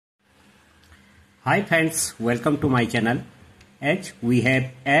Hi friends, welcome to my channel. As we have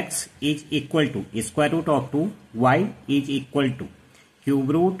x is equal to square root of 2, y is equal to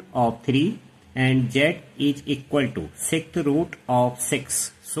cube root of 3 and z is equal to sixth root of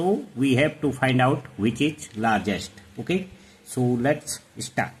 6. So we have to find out which is largest. Okay, so let's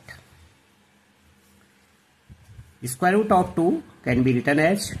start. Square root of 2 can be written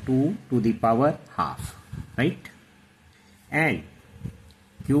as 2 to the power half, right? And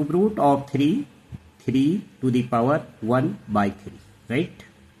cube root of 3 to the power 1 by 3, right?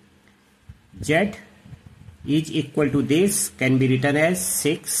 Z is equal to this can be written as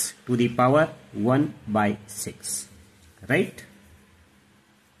 6 to the power 1 by 6, right?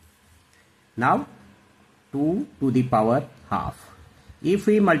 Now 2 to the power half. If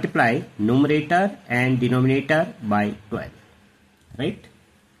we multiply numerator and denominator by 12, right?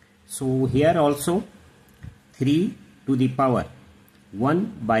 So here also 3 to the power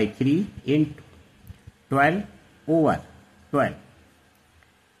 1 by 3 into 12 over 12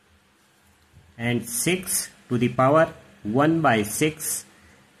 and 6 to the power 1 by 6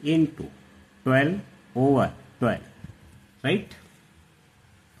 into 12 over 12, right?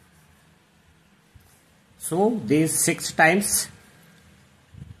 So this 6 times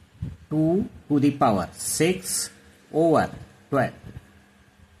 2 to the power 6 over 12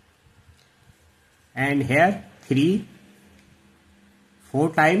 and here 3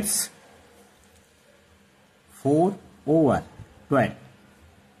 4 times 4 over 12,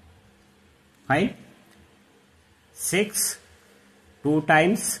 5, 6, 2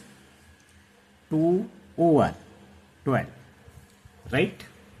 times 2 over 12, right?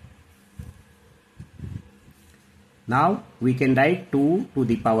 Now we can write 2 to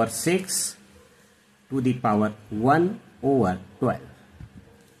the power 6 to the power 1 over 12.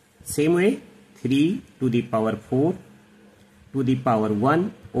 Same way 3 to the power 4 to the power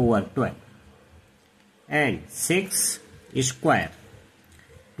 1 over 12. And 6 square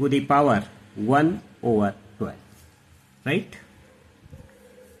to the power 1 over 12, right?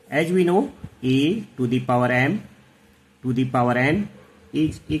 As we know, a to the power m to the power n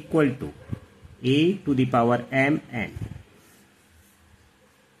is equal to a to the power mn,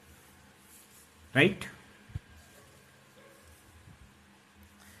 right?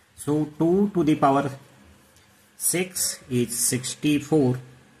 So 2 to the power 6 is 64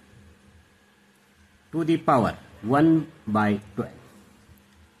 to the power 1 by 12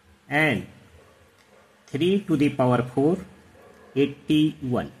 and 3 to the power 4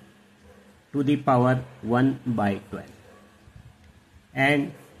 81 to the power 1 by 12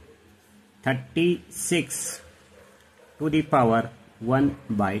 and 36 to the power 1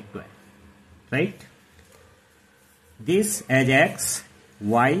 by 12, right? This as x,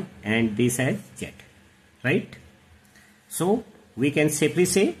 y and this as z, right? So we can safely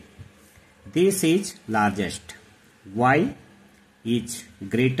say this is largest. Y is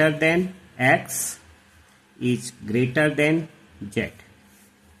greater than x is greater than z,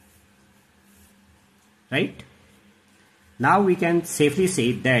 right? Now we can safely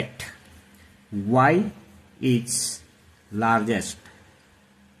say that y is largest.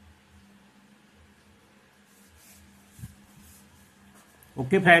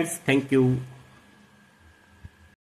 Okay friends, thank you.